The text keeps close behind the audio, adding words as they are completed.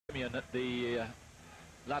Simion at the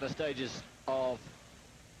latter stages of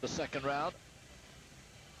the second round,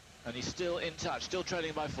 and he's still in touch, still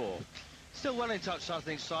trailing by 4. Still well in touch, I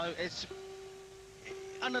think so. It's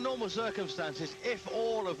under normal circumstances, if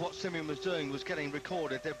all of what Simion was doing was getting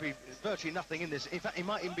recorded, there'd be virtually nothing in this. In fact, he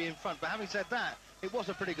might even be in front. But having said that, it was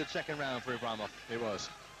a pretty good second round for Ibraim. It was.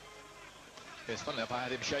 Yes, funnily enough, I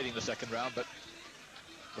had him shading the second round, but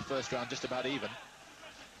the first round just about even.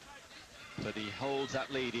 But he holds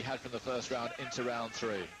that lead he had from the first round into round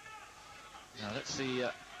 3. Now let's see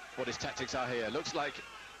what his tactics are here. Looks like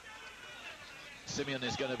Simion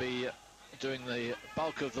is going to be doing the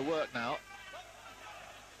bulk of the work now.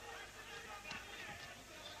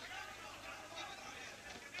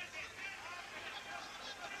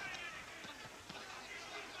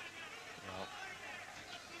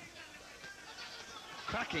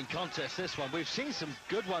 Cracking contest, this one. We've seen some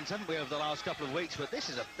good ones, haven't we, over the last couple of weeks, but this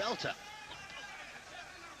is a belter.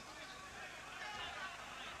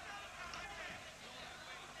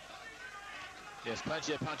 Yes,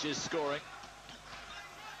 plenty of punches scoring.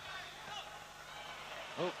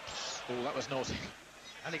 Oops. Oh, that was naughty.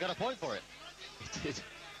 And he got a point for it. He did.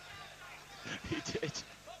 He did.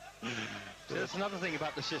 So that's another thing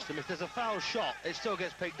about the system. If there's a foul shot, it still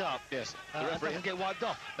gets picked up. Yes. The referee doesn't get wiped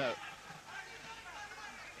off. No.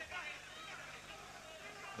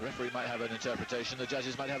 The referee might have an interpretation, the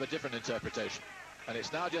judges might have a different interpretation. And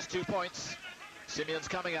it's now just 2 points. Simion's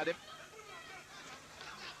coming at him.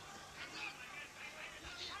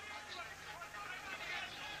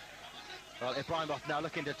 Well, Ibraim now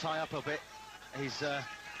looking to tie up a bit. He's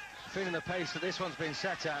feeling the pace that this one's been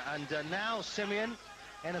set at, and now Simion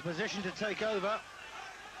in a position to take over.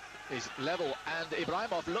 He's level, and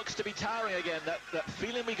Ibraim looks to be towering again. That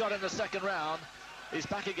feeling we got in the second round is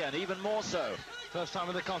back again, even more so. First time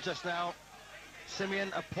in the contest now.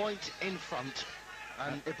 Simion a point in front,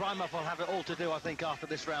 and Ibraim will have it all to do, I think, after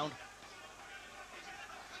this round.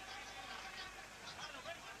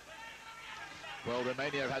 Well,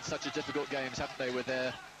 Romania have had such a difficult games, haven't they, with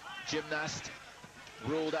their gymnast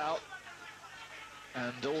ruled out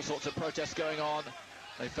and all sorts of protests going on.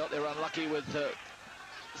 They felt they were unlucky with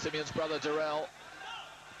Simion's brother Darrell,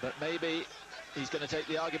 but maybe he's going to take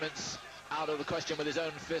the arguments out of the question with his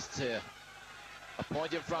own fists here. A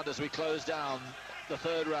point in front as we close down the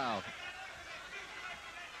third round.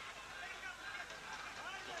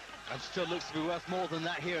 And still looks to be worth more than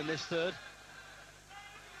that here in this third.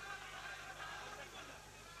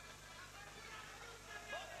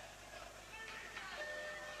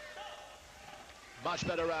 Much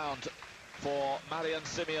better round for Marian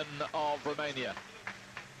Simion of Romania.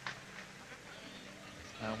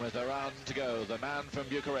 And with a round to go, the man from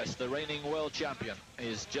Bucharest, the reigning world champion,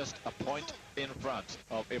 is just a point in front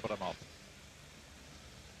of Ibraim.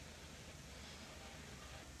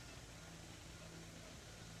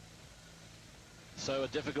 So a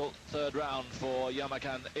difficult third round for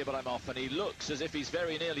Ermakhan Ibraim, and he looks as if he's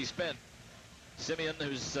very nearly spent. Simion,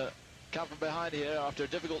 who's come from behind here after a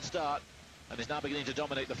difficult start, and is now beginning to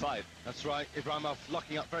dominate the fight. That's right. Ibraim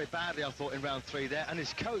locking up very badly, I thought, in round 3 there. And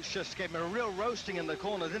his coach just gave him a real roasting in the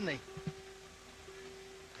corner, didn't he?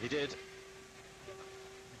 He did.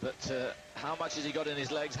 But how much has he got in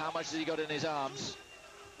his legs? How much has he got in his arms?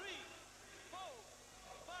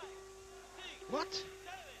 What?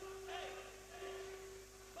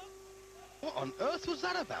 What on earth was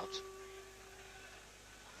that about?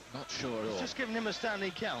 Not sure at all. Just giving him a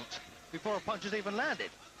standing count before a punch has even landed.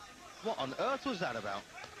 What on earth was that about?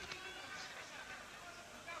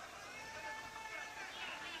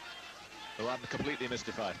 Well, I'm completely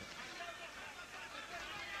mystified.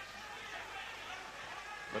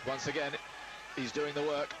 But once again, he's doing the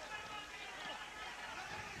work.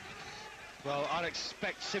 Well, I'd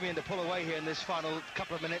expect Simion to pull away here in this final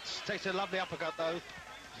couple of minutes. Takes a lovely uppercut, though.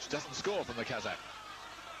 Which doesn't score from the Kazakh.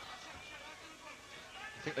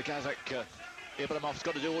 I think the Kazakh, Ibraimov's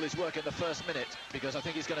got to do all his work in the first minute, because I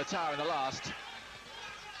think he's going to tower in the last.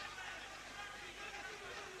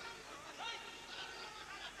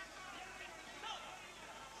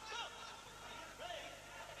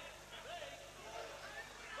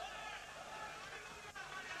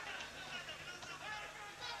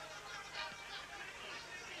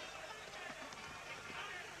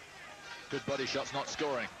 Good body shots, not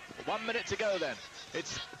scoring. 1 minute to go then.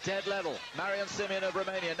 It's dead level. Marian Simion of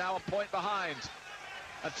Romania now a point behind.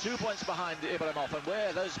 And 2 points behind Ibraim. And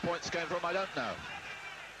where those points came from, I don't know.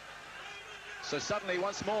 So suddenly,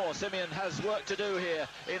 once more, Simion has work to do here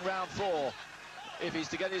in round 4 if he's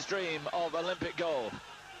to get his dream of Olympic gold.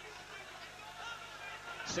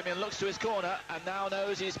 Simion looks to his corner and now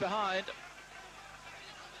knows he's behind.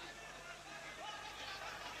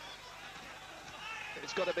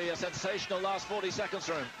 It's got to be a sensational last 40 seconds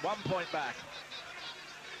for him. 1 point back.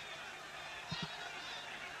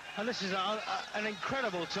 And this is an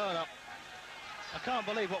incredible turn-up. I can't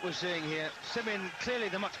believe what we're seeing here. Simion, clearly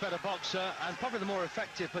the much better boxer and probably the more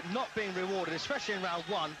effective, but not being rewarded, especially in round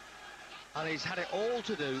one. And he's had it all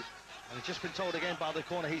to do. And he's just been told again by the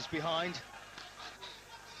corner he's behind.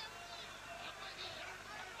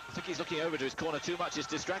 I think he's looking over to his corner too much. It's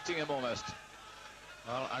distracting him almost.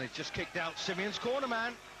 Well, and he's just kicked out Simion's corner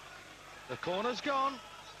man. The corner's gone.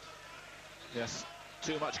 Yes,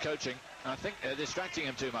 too much coaching. I think they're distracting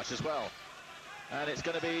him too much as well. And it's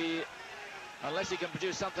going to be, unless he can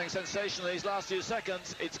produce something sensational in these last few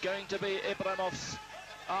seconds, it's going to be Ibraimov's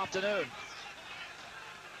afternoon.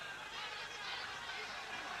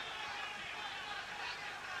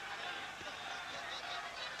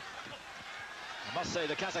 I must say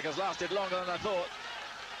the Kazakh has lasted longer than I thought.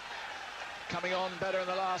 Coming on better in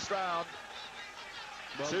the last round.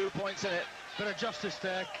 Well, 2 points in it. Bit of justice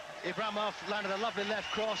there. Ibraim landed a lovely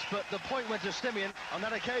left cross, but the point went to Simion on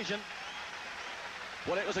that occasion.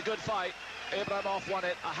 Well, it was a good fight. Ibraim won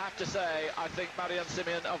it. I have to say, I think Marian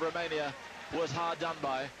Simion of Romania was hard done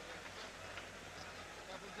by.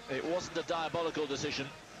 It wasn't a diabolical decision,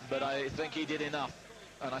 but I think he did enough.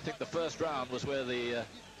 And I think the first round was where the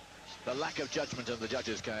lack of judgment of the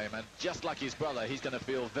judges came, and just like his brother, he's going to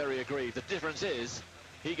feel very aggrieved. The difference is,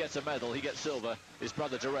 he gets a medal, he gets silver, his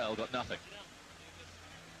brother Jarrell got nothing.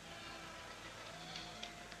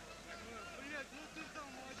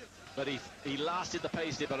 But he lasted the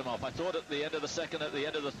pace, Ibraim. I thought at the end of the second, at the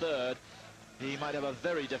end of the third, he might have a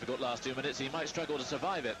very difficult last 2 minutes. He might struggle to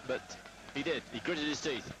survive it, but he did. He gritted his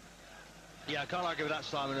teeth. Yeah, I can't argue with that,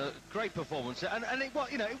 Simon. A great performance, and it, well,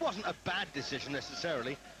 you know, it wasn't a bad decision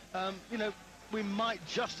necessarily. You know, we might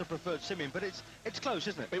just have preferred Simion, but it's close,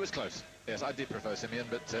 isn't it? It was close. Yes, I did prefer Simion,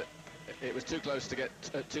 but it was too close to get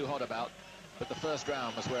too hot about. But the first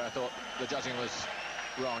round was where I thought the judging was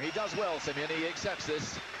wrong. He does well, Simion. He accepts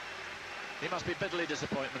this. He must be bitterly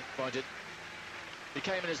disappointed. He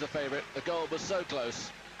came in as the favourite. The goal was so close,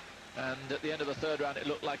 and at the end of the third round, it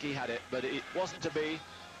looked like he had it, but it wasn't to be.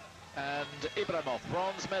 And Ibraim,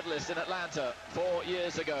 bronze medalist in Atlanta 4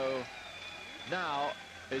 years ago, now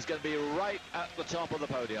is going to be right at the top of the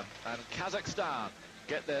podium. And Kazakhstan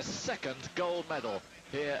get their second gold medal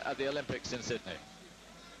here at the Olympics in Sydney.